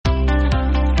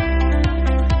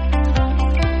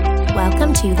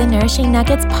welcome to the Nourishing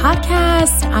Nuggets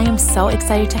podcast. I am so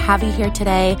excited to have you here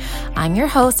today. I'm your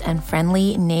host and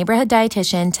friendly neighborhood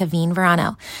dietitian, Taveen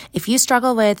Verano. If you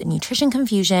struggle with nutrition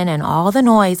confusion and all the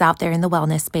noise out there in the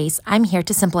wellness space, I'm here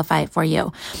to simplify it for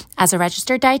you. As a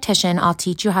registered dietitian, I'll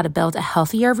teach you how to build a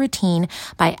healthier routine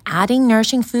by adding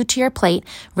nourishing food to your plate,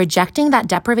 rejecting that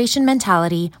deprivation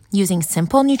mentality, using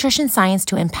simple nutrition science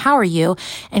to empower you,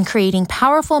 and creating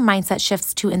powerful mindset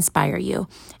shifts to inspire you.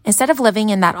 Instead of living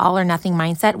in that all or nothing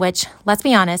mindset, which, let's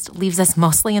be honest, leaves us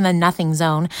mostly in the nothing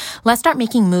zone, let's start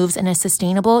making moves in a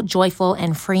sustainable, joyful,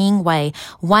 and freeing way,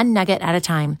 one nugget at a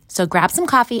time. So grab some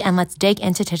coffee and let's dig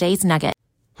into today's nugget.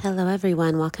 Hello,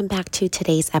 everyone. Welcome back to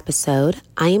today's episode.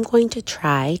 I am going to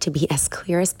try to be as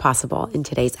clear as possible in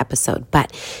today's episode,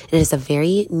 but it is a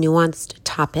very nuanced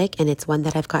topic, and it's one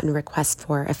that I've gotten requests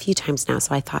for a few times now,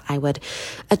 so I thought I would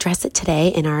address it today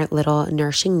in our little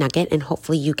nourishing nugget, and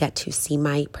hopefully you get to see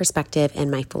my perspective and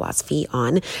my philosophy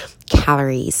on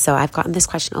calories. So I've gotten this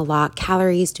question a lot.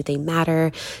 Calories, do they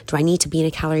matter? Do I need to be in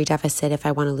a calorie deficit if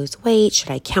I want to lose weight? Should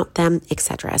I count them,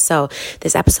 etc.? So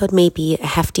this episode may be a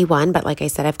hefty one, but like I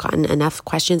said, I've gotten enough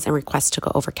questions and requests to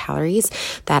go over calories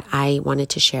that I wanted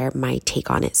to share my take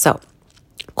on it. So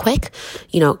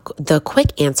the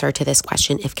quick answer to this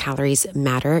question, if calories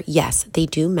matter, yes, they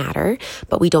do matter,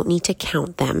 but we don't need to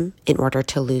count them in order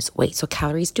to lose weight. So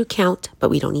calories do count, but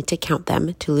we don't need to count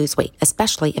them to lose weight,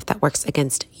 especially if that works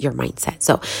against your mindset.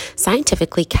 So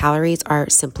scientifically, calories are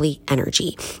simply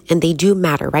energy, and they do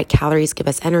matter, right? Calories give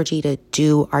us energy to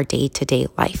do our day-to-day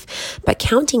life, but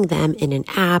counting them in an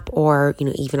app or,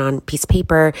 even on a piece of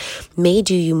paper may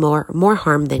do you more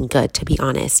harm than good, to be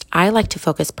honest. I like to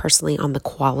focus personally on the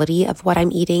quality of what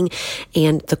I'm eating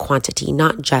and the quantity,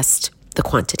 not just the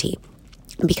quantity.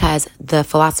 Because the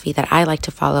philosophy that I like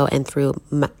to follow, and through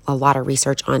a lot of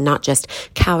research on not just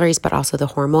calories, but also the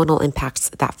hormonal impacts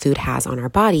that food has on our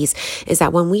bodies, is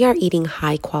that when we are eating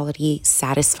high quality,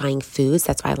 satisfying foods,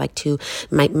 that's why I like to,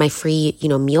 my free,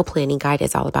 meal planning guide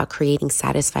is all about creating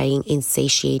satisfying and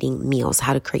satiating meals,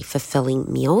 how to create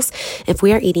fulfilling meals. If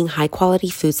we are eating high quality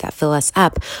foods that fill us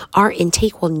up, our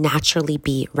intake will naturally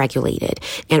be regulated,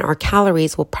 and our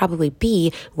calories will probably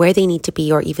be where they need to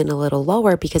be or even a little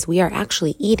lower, because we are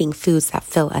actually eating foods that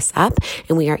fill us up,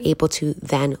 and we are able to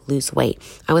then lose weight.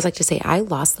 I always like to say I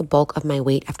lost the bulk of my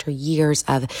weight after years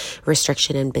of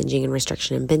restriction and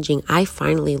binging. I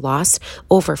finally lost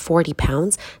over 40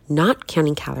 pounds, not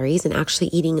counting calories and actually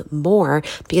eating more,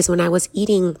 because when I was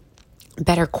eating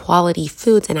better quality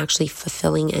foods and actually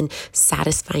fulfilling and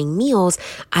satisfying meals,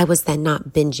 I was then not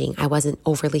binging. I wasn't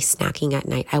overly snacking at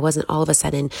night. I wasn't all of a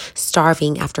sudden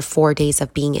starving after 4 days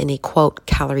of being in a quote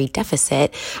calorie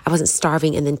deficit. I wasn't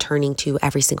starving and then turning to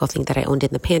every single thing that I owned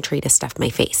in the pantry to stuff my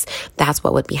face. That's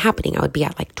what would be happening. I would be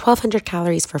at like 1,200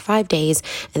 calories for 5 days,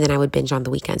 and then I would binge on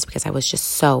the weekends because I was just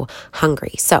so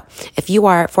hungry. So if you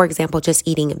are, for example, just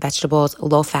eating vegetables,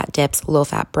 low-fat dips,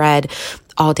 low-fat bread,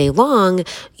 all day long,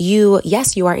 you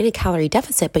are in a calorie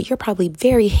deficit, but you're probably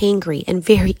very hangry and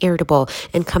very irritable.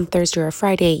 And come Thursday or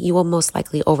Friday, you will most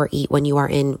likely overeat when you are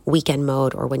in weekend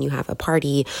mode, or when you have a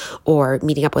party or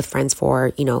meeting up with friends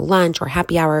for, lunch or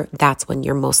happy hour. That's when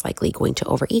you're most likely going to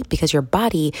overeat, because your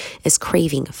body is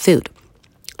craving food.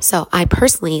 So I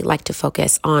personally like to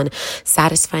focus on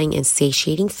satisfying and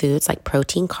satiating foods like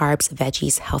protein, carbs,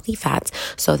 veggies, healthy fats,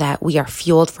 so that we are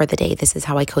fueled for the day. This is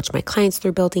how I coach my clients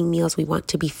through building meals. We want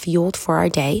to be fueled for our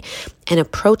day and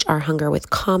approach our hunger with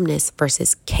calmness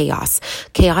versus chaos.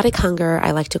 Chaotic hunger,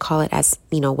 I like to call it as,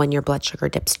 when your blood sugar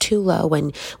dips too low,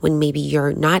 when maybe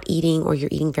you're not eating, or you're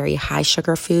eating very high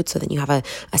sugar food, so then you have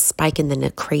a spike and then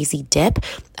a crazy dip.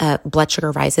 Blood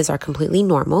sugar rises are completely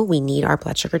normal. We need our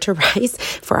blood sugar to rise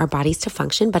for our bodies to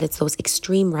function, but it's those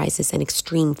extreme rises and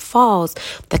extreme falls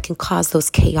that can cause those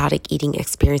chaotic eating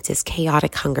experiences,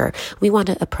 chaotic hunger. We want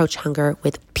to approach hunger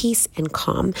with peace and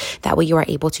calm. That way you are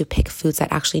able to pick foods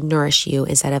that actually nourish you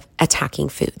instead of attacking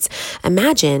foods.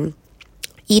 Imagine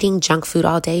eating junk food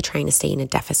all day, trying to stay in a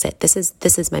deficit. This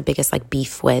is my biggest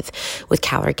beef with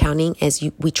calorie counting, is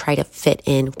we try to fit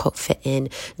in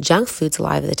junk foods a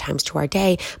lot of the times to our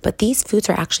day, but these foods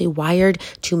are actually wired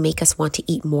to make us want to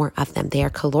eat more of them. They are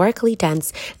calorically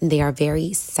dense, and they are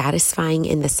very satisfying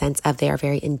in the sense of they are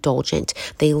very indulgent.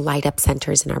 They light up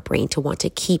centers in our brain to want to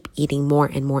keep eating more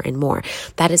and more and more.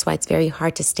 That is why it's very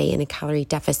hard to stay in a calorie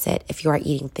deficit if you are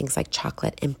eating things like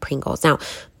chocolate and Pringles. Now,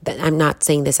 I'm not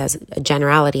saying this as a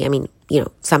generality. I mean,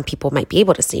 some people might be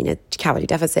able to stay in a calorie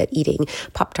deficit eating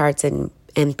Pop-Tarts and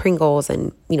and Pringles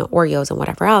and, Oreos and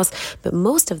whatever else. But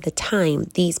most of the time,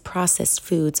 these processed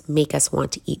foods make us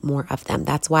want to eat more of them.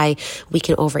 That's why we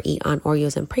can overeat on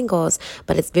Oreos and Pringles,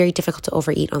 but it's very difficult to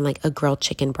overeat on like a grilled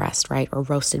chicken breast, right? Or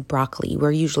roasted broccoli.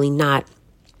 We're usually not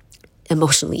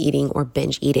emotionally eating or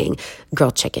binge eating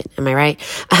grilled chicken. Am I right?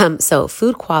 So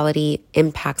food quality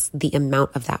impacts the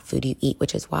amount of that food you eat,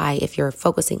 which is why if you're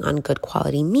focusing on good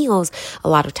quality meals, a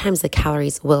lot of times the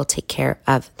calories will take care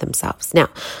of themselves. Now,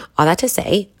 all that to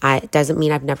say, it doesn't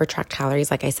mean I've never tracked calories.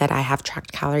 Like I said, I have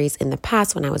tracked calories in the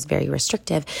past when I was very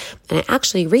restrictive. And I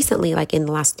actually recently, like in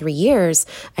the last 3 years,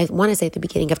 I want to say at the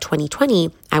beginning of 2020,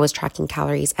 I was tracking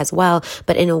calories as well,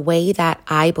 but in a way that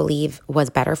I believe was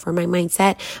better for my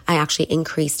mindset. I actually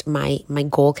increased my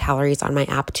goal calories on my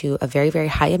app to a very, very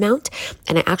high amount.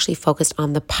 And I actually focused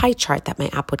on the pie chart that my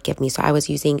app would give me. So I was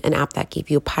using an app that gave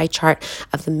you a pie chart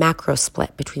of the macro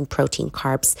split between protein,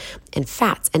 carbs, and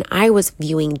fats. And I was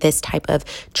viewing this type of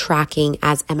tracking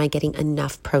as, am I getting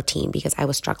enough protein? Because I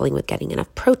was struggling with getting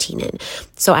enough protein in.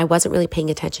 So I wasn't really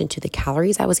paying attention to the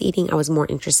calories I was eating. I was more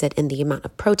interested in the amount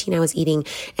of protein I was eating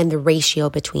and the ratio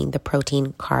between the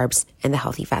protein, carbs, and the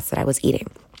healthy fats that I was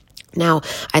eating. Now,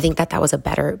 I think that was a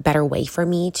better way for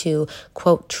me to,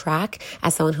 quote, track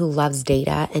as someone who loves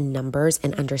data and numbers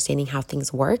and understanding how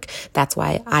things work. That's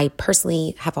why I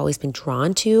personally have always been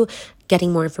drawn to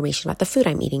getting more information about the food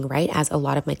I'm eating, right? As a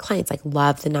lot of my clients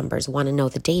love the numbers, want to know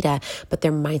the data, but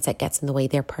their mindset gets in the way,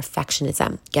 their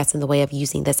perfectionism gets in the way of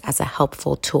using this as a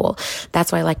helpful tool.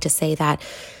 That's why I like to say that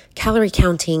calorie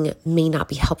counting may not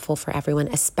be helpful for everyone,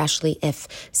 especially if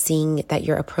seeing that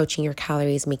you're approaching your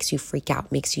calories makes you freak out,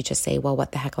 makes you just say, well,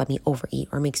 what the heck, let me overeat,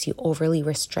 or makes you overly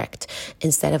restrict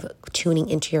instead of tuning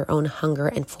into your own hunger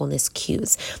and fullness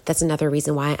cues. That's another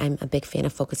reason why I'm a big fan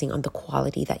of focusing on the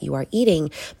quality that you are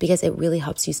eating, because it really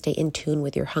helps you stay in tune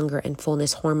with your hunger and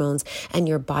fullness hormones and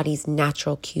your body's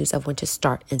natural cues of when to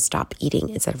start and stop eating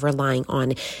instead of relying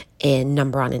on a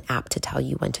number on an app to tell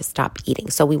you when to stop eating.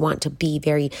 So we want to be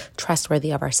very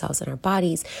trustworthy of ourselves and our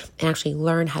bodies and actually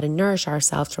learn how to nourish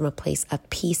ourselves from a place of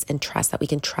peace and trust, that we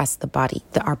can trust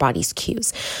our body's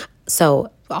cues.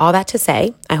 So all that to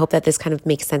say, I hope that this kind of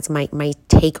makes sense. My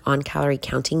take on calorie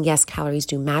counting. Yes, calories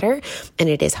do matter, and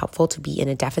it is helpful to be in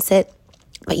a deficit.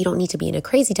 But you don't need to be in a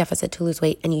crazy deficit to lose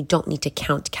weight, and you don't need to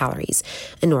count calories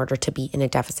in order to be in a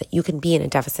deficit. You can be in a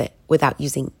deficit without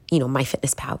using,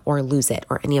 MyFitnessPal or Lose It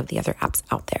or any of the other apps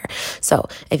out there. So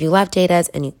if you love data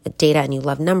and you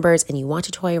love numbers and you want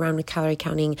to toy around with calorie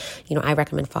counting, I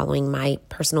recommend following my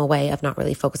personal way of not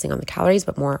really focusing on the calories,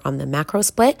 but more on the macro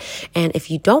split. And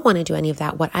if you don't want to do any of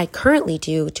that, what I currently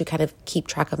do to kind of keep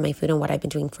track of my food and what I've been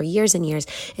doing for years and years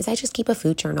is I just keep a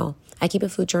food journal. I keep a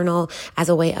food journal as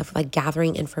a way of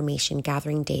gathering information,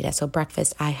 gathering data. So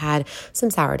breakfast, I had some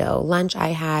sourdough. Lunch, I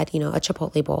had, a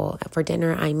Chipotle bowl. For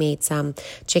dinner, I made some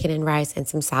chicken and rice and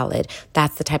some salad.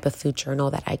 That's the type of food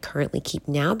journal that I currently keep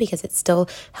now, because it still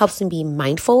helps me be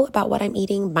mindful about what I'm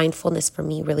eating. Mindfulness for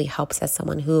me really helps as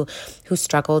someone who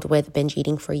struggled with binge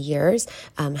eating for years.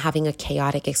 Having a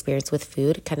chaotic experience with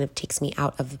food kind of takes me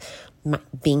out of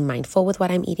being mindful with what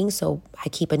I'm eating. So I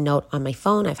keep a note on my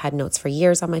phone. I've had notes for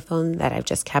years on my phone that I've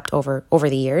just kept over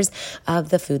the years of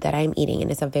the food that I'm eating.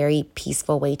 And it's a very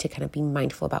peaceful way to kind of be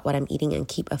mindful about what I'm eating and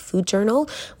keep a food journal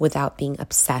without being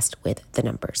obsessed with the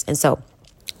numbers. And so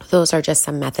those are just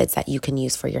some methods that you can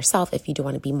use for yourself if you do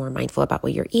want to be more mindful about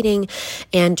what you're eating.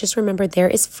 And just remember, there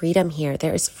is freedom here.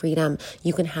 There is freedom.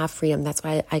 You can have freedom. That's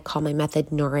why I call my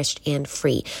method nourished and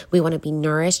free. We want to be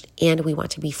nourished and we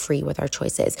want to be free with our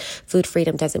choices. Food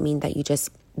freedom doesn't mean that you just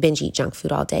binge eat junk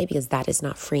food all day, because that is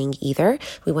not freeing either.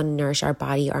 We want to nourish our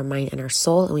body, our mind, and our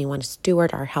soul, and we want to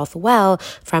steward our health well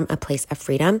from a place of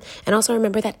freedom. And also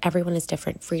remember that everyone is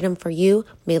different. Freedom for you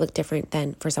may look different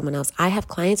than for someone else. I have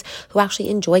clients who actually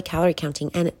enjoy calorie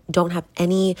counting and don't have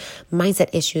any mindset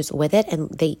issues with it, and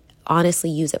they honestly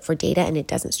use it for data and it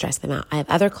doesn't stress them out. I have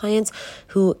other clients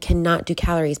who cannot do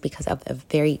calories because of a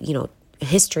very,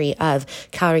 history of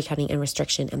calorie counting and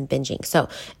restriction and binging. So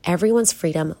everyone's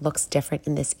freedom looks different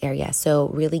in this area. So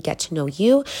really get to know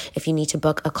you. If you need to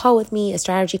book a call with me, a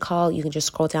strategy call, you can just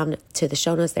scroll down to the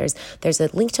show notes. There's a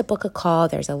link to book a call.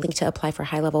 There's a link to apply for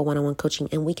high-level one-on-one coaching,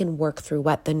 and we can work through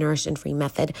what the nourished and free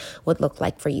method would look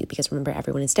like for you. Because remember,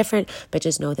 everyone is different, but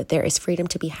just know that there is freedom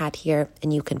to be had here,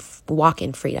 and you can walk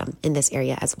in freedom in this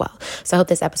area as well. So I hope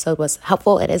this episode was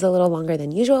helpful. It is a little longer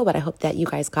than usual, but I hope that you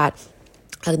guys got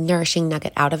a nourishing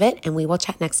nugget out of it, and we will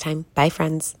chat next time. Bye,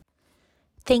 friends.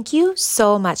 Thank you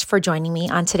so much for joining me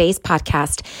on today's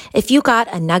podcast. If you got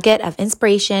a nugget of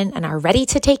inspiration and are ready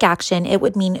to take action, it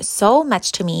would mean so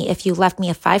much to me if you left me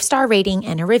a 5-star rating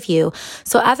and a review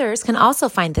so others can also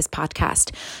find this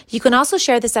podcast. You can also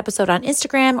share this episode on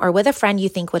Instagram or with a friend you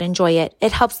think would enjoy it.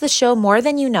 It helps the show more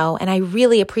than you know, and I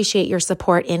really appreciate your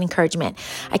support and encouragement.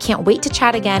 I can't wait to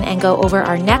chat again and go over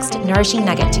our next nourishing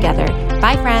nugget together.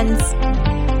 Bye, friends.